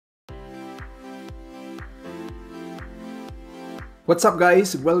What's up,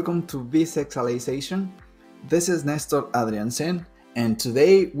 guys? Welcome to Visualization. This is Nestor Adriansen, and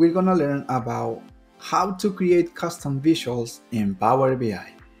today we're gonna learn about how to create custom visuals in Power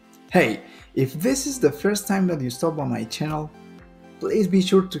BI. Hey, if this is the first time that you stop on my channel, please be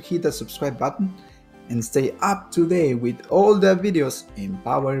sure to hit the subscribe button and stay up to date with all the videos in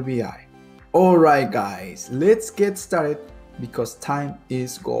Power BI. Alright guys, let's get started because time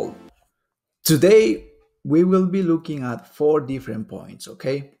is gold. Today, we will be looking at 4 different points,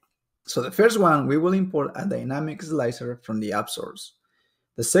 okay? So the first one, we will import a dynamic slicer from the AppSource.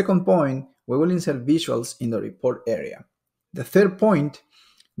 The second point, we will insert visuals in the report area. The third point,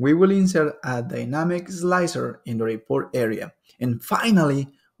 we will insert a dynamic slicer in the report area. And finally,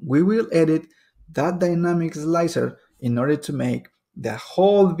 we will edit that dynamic slicer in order to make the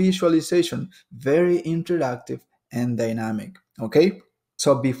whole visualization very interactive and dynamic, okay?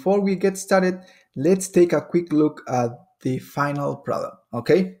 So before we get started, let's take a quick look at the final product,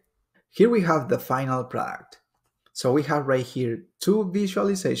 okay? Here we have the final product. So we have right here 2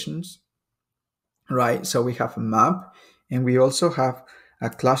 visualizations, right? So we have a map and we also have a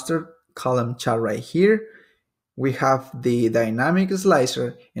cluster column chart right here. We have the dynamic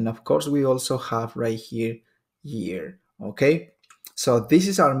slicer and of course we also have right here year, okay? So this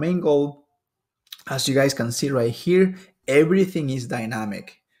is our main goal. As you guys can see right here, everything is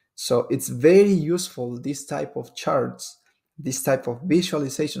dynamic. So it's very useful, this type of charts, this type of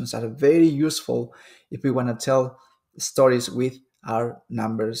visualizations are very useful if we want to tell stories with our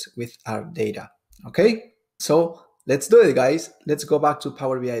numbers, with our data. Okay, so let's do it, guys. Let's go back to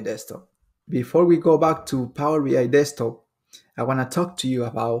Power BI Desktop. Before we go back to Power BI Desktop, I want to talk to you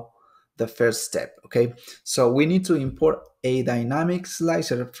about the first step, okay? So we need to import a dynamic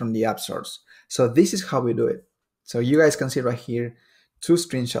slicer from the AppSource. So this is how we do it. So you guys can see right here, 2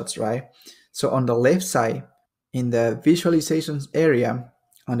 screenshots, right? So on the left side, in the visualizations area,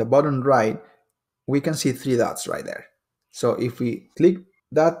 on the bottom right, we can see 3 dots right there. So if we click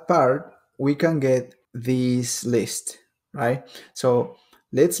that part, we can get this list, right? So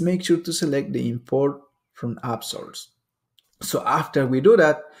let's make sure to select the import from AppSource. So after we do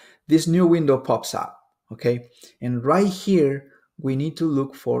that, this new window pops up, okay? And right here, we need to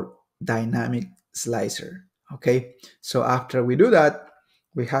look for dynamic slicer, okay? So after we do that,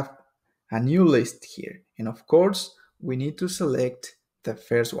 we have a new list here. And of course, we need to select the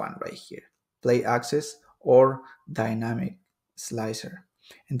first one right here, play access or dynamic slicer.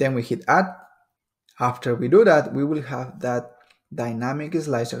 And then we hit add. After we do that, we will have that dynamic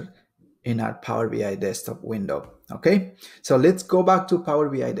slicer in our Power BI desktop window. Okay, so let's go back to Power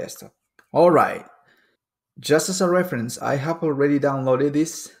BI desktop. All right, just as a reference, I have already downloaded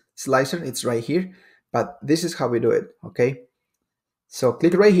this slicer. It's right here, but this is how we do it. Okay, so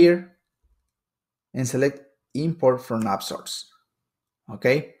click right here and select import from AppSource.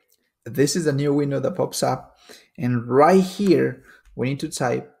 Okay, this is the new window that pops up, and right here we need to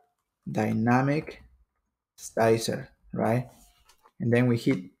type dynamic slicer, right? And then we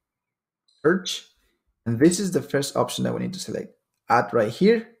hit search. And this is the first option that we need to select. Add right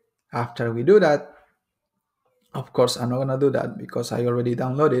here. After we do that, of course, I'm not going to do that because I already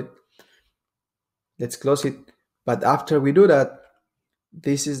downloaded. Let's close it. But after we do that,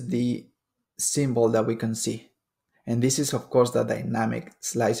 this is the symbol that we can see. And this is, of course, the dynamic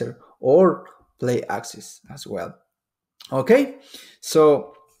slicer or play axis as well. Okay,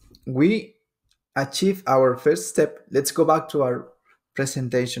 so we achieve our first step. Let's go back to our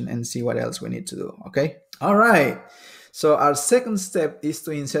presentation and see what else we need to do. Okay, all right, so our second step is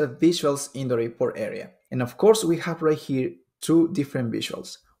to insert visuals in the report area. And of course we have right here 2 different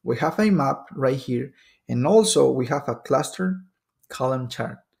visuals. We have a map right here and also we have a cluster column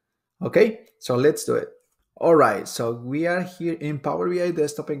chart. Okay, so let's do it. All right, so we are here in Power BI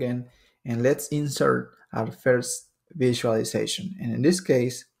desktop again, and let's insert our first visualization, and in this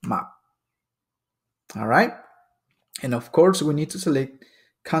case, map. All right, and of course we need to select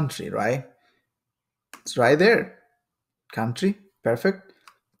country, right? It's right there, country, perfect.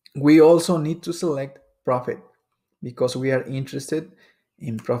 We also need to select profit because we are interested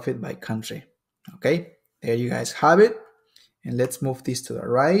in profit by country. Okay, there you guys have it. And let's move this to the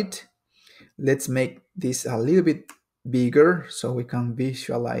right. Let's make this a little bit bigger so we can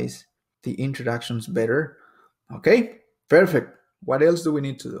visualize the introductions better. Okay, perfect. What else do we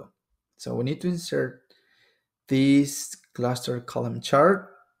need to do? So we need to insert this cluster column chart.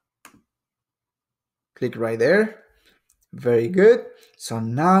 Click right there. Very good. So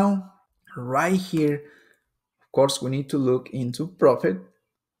now right here, of course, we need to look into profit,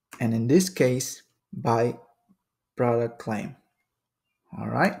 and in this case by product claim. All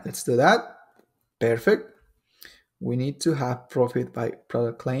right, let's do that. Perfect. we need to have profit by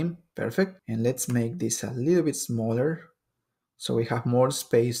product claim. Perfect. And let's make this a little bit smaller so we have more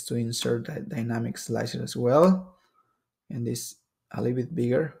space to insert that dynamic slicer as well. And this a little bit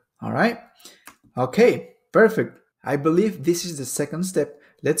bigger. All right. Okay, perfect. I believe this is the second step.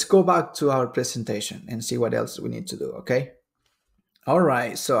 Let's go back to our presentation and see what else we need to do, okay? All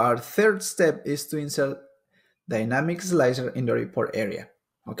right, so our third step is to insert dynamic slicer in the report area,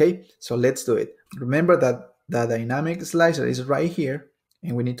 okay? So let's do it. Remember that the dynamic slicer is right here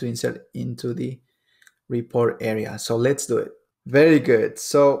and we need to insert into the report area. So let's do it. Very good.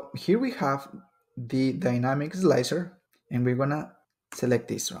 So here we have the dynamic slicer and we're gonna select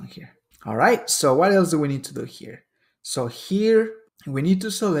this one here. All right, so what else do we need to do here? So here we need to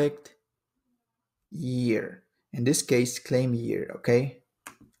select year. In this case, claim year, okay?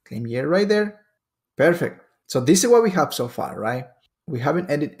 Claim year right there. Perfect. So this is what we have so far, right? We haven't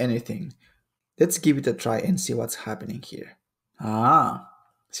edited anything. Let's give it a try and see what's happening here.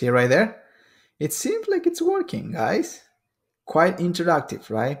 See right there? It seems like it's working, guys. Quite interactive,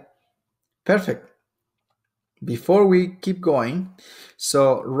 right? Perfect. Before we keep going,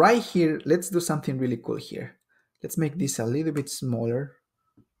 so right here, let's do something really cool here. Let's make this a little bit smaller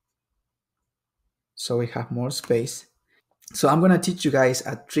so we have more space. So I'm gonna teach you guys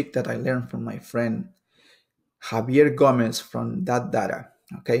a trick that I learned from my friend Javier Gomez from That Data,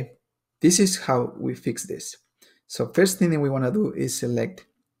 okay? This is how we fix this. So first thing that we wanna do is select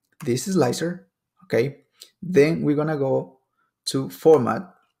this slicer, okay? Then we're gonna go to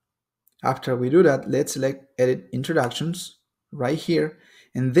format. After we do that, let's select edit introductions right here.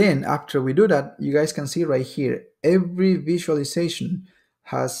 And then after we do that, you guys can see right here, every visualization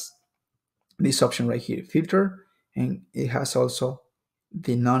has this option right here, filter, and it has also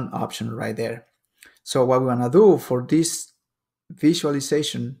the none option right there. So what we want to do for this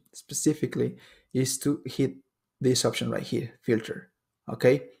visualization specifically is to hit this option right here, filter.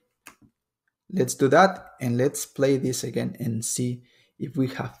 Okay, let's do that and let's play this again and see if we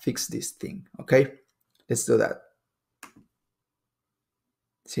have fixed this thing. Okay, let's do that.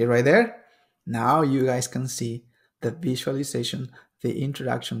 See right there? Now you guys can see the visualization, the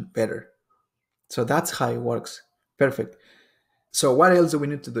introduction better. So that's how it works. Perfect. So what else do we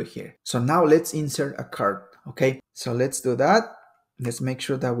need to do here? So now let's insert a card, okay? So let's do that. Let's make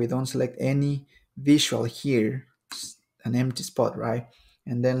sure that we don't select any visual here, an empty spot, right?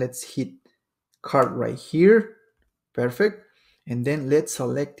 And then let's hit card right here. Perfect. And then let's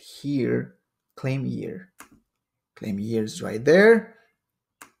select here, claim year. Claim year is right there.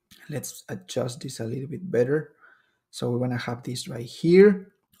 Let's adjust this a little bit better. So we want to have this right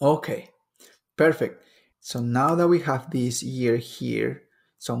here. Okay, perfect. So now that we have this year here,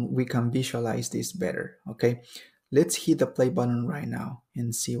 so we can visualize this better, okay? Let's hit the play button right now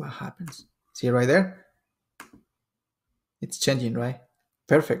and see what happens. See right there? It's changing, right?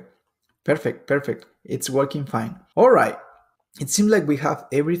 Perfect, perfect, perfect. It's working fine. All right, it seems like we have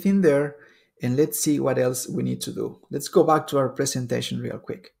everything there, and let's see what else we need to do. Let's go back to our presentation real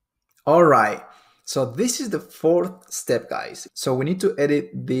quick. All right, so this is the fourth step, guys. So we need to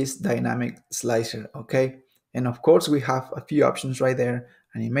edit this dynamic slicer, okay? And of course, we have a few options right there: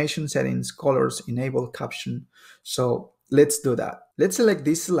 animation settings, colors, enable caption. So let's do that. Let's select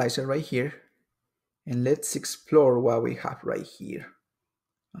this slicer right here, and let's explore what we have right here,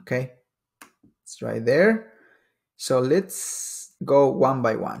 okay? It's right there. So let's go one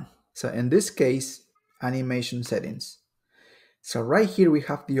by one. So in this case, animation settings. So right here, we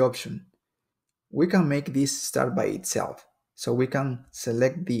have the option. We can make this start by itself. So we can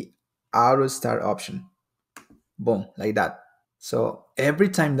select the auto start option. Boom, like that. So every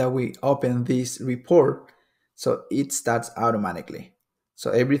time that we open this report, so it starts automatically.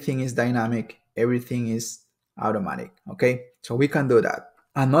 So everything is dynamic, everything is automatic, okay? So we can do that.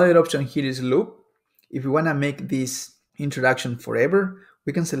 Another option here is loop. If we wanna make this introduction forever,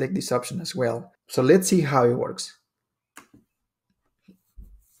 we can select this option as well. So let's see how it works.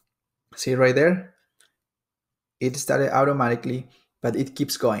 See right there? It started automatically, but it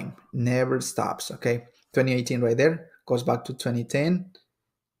keeps going, never stops, okay? 2018 right there, goes back to 2010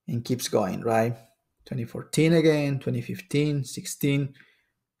 and keeps going, right? 2014 again, 2015, 16,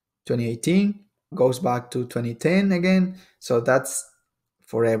 2018, goes back to 2010 again. So that's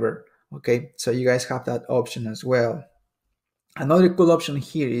forever, okay? So you guys have that option as well. Another cool option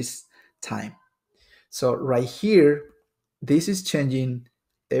here is time. So right here, this is changing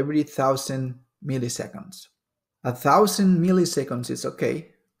every 1,000 milliseconds. 1,000 milliseconds is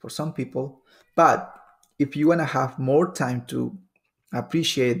okay for some people, but if you want to have more time to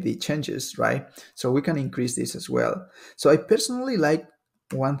appreciate the changes, right? So we can increase this as well. So I personally like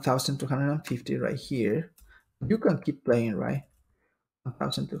 1,250 right here, You can keep playing, right?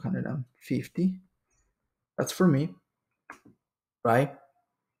 1250. That's for me, right?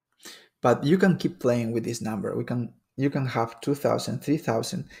 But you can keep playing with this number. You can have 2000,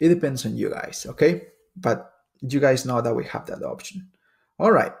 3000. It depends on you guys, okay? But you guys know that we have that option.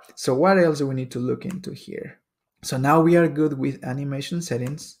 All right, so what else do we need to look into here? So now we are good with animation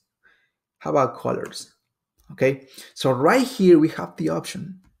settings. How about colors? Okay, so right here we have the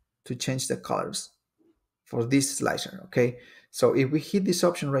option to change the colors for this slicer, okay? So if we hit this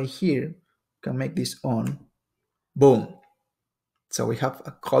option right here, we can make this on, boom. So we have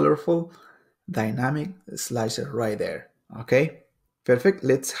a colorful dynamic slicer right there, okay? Perfect,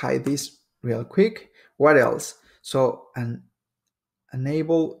 let's hide this real quick. What else? So an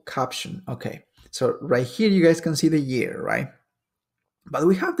enable caption, okay. So right here you guys can see the year, right? But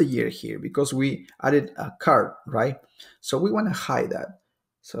we have the year here because we added a card, right? So we want to hide that.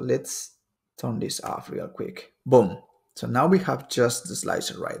 So let's turn this off real quick. Boom. So now we have just the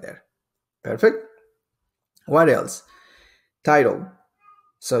slicer right there. Perfect. What else? Title.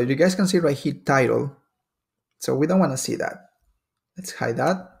 So you guys can see right here, title. So we don't want to see that. Let's hide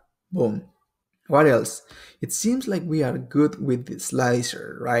that. Boom. What else? It seems like we are good with the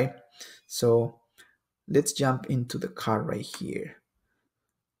slicer, right? So let's jump into the card right here.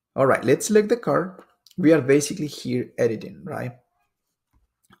 All right, let's select the card. We are basically here editing, right?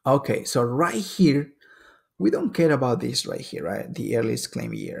 Okay, so right here, we don't care about this right here, right? The earliest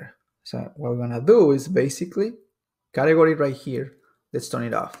claim year. So what we're gonna do is basically category right here. Let's turn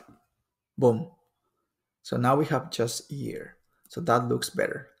it off. Boom. So now we have just year. So that looks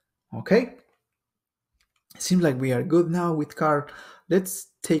better. Okay. Seems like we are good now with card. Let's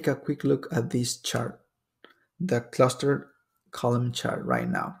take a quick look at this chart, the cluster column chart right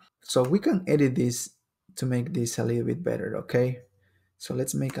now. So we can edit this to make this a little bit better, okay? So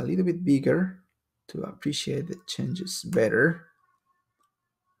let's make a little bit bigger to appreciate the changes better,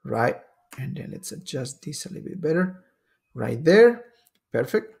 right? And then let's adjust this a little bit better, right there,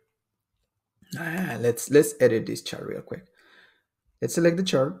 perfect. Let's edit this chart real quick. Let's select the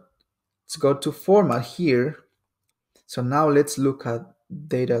chart. Let's go to format here. So now let's look at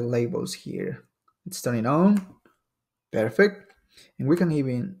data labels here. Let's turn it on, perfect. And we can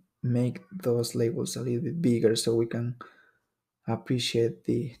even make those labels a little bit bigger so we can appreciate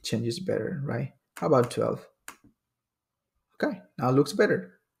the changes better, right? How about 12? Okay, now it looks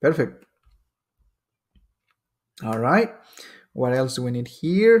better. Perfect. All right, what else do we need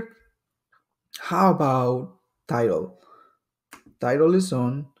here? How about title? Title is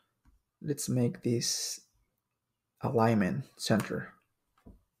on. Let's make this alignment center.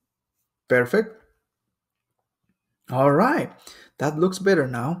 Perfect. All right, that looks better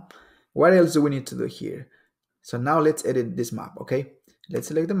now. What else do we need to do here? So now let's edit this map, okay? Let's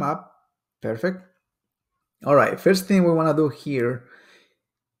select the map. Perfect. All right, first thing we want to do here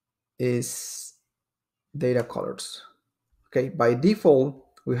is data colors. Okay, by default,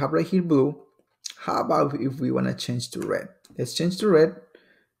 we have right here blue. How about if we want to change to red? Let's change to red.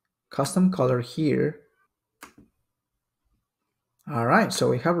 Custom color here. All right, so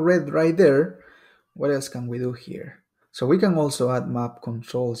we have red right there. What else can we do here? So we can also add map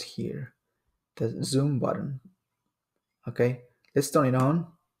controls here. The zoom button. Okay, let's turn it on.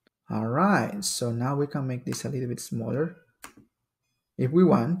 All right, so now we can make this a little bit smaller if we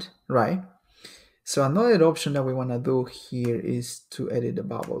want, right? So another option that we want to do here is to edit the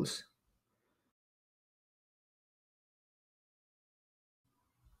bubbles.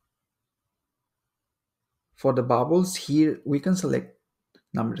 For the bubbles here, we can select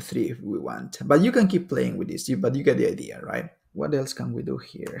number 3 if we want, but you can keep playing with this, but you get the idea, right? What else can we do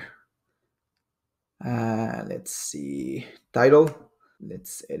here? Let's see, title.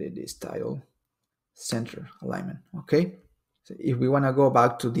 Let's edit this title, center alignment, okay? So if we want to go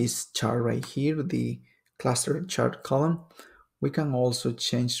back to this chart right here, the cluster chart column, we can also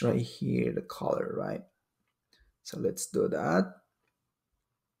change right here the color, right? So let's do that.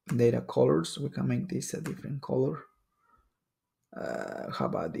 Data colors, we can make this a different color. How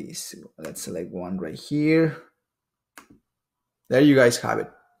about this? Let's select one right here. There you guys have it.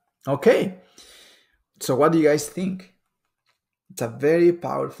 Okay, so what do you guys think? It's a very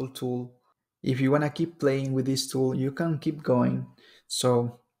powerful tool. If you want to keep playing with this tool, you can keep going.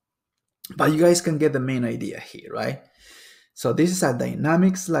 So, but you guys can get the main idea here, right? So this is a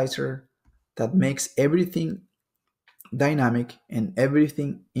dynamic slicer that makes everything dynamic and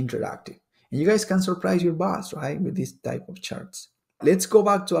everything interactive. And you guys can surprise your boss, right, with this type of charts. Let's go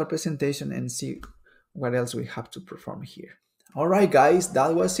back to our presentation and see what else we have to perform here. All right, guys,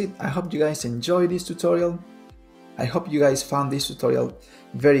 that was it. I hope you guys enjoyed this tutorial. I hope you guys found this tutorial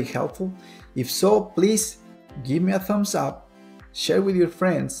very helpful. If so, please give me a thumbs up, share with your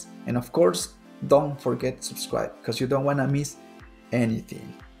friends, and of course, don't forget to subscribe because you don't want to miss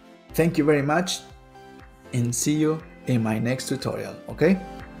anything. Thank you very much and see you in my next tutorial, okay?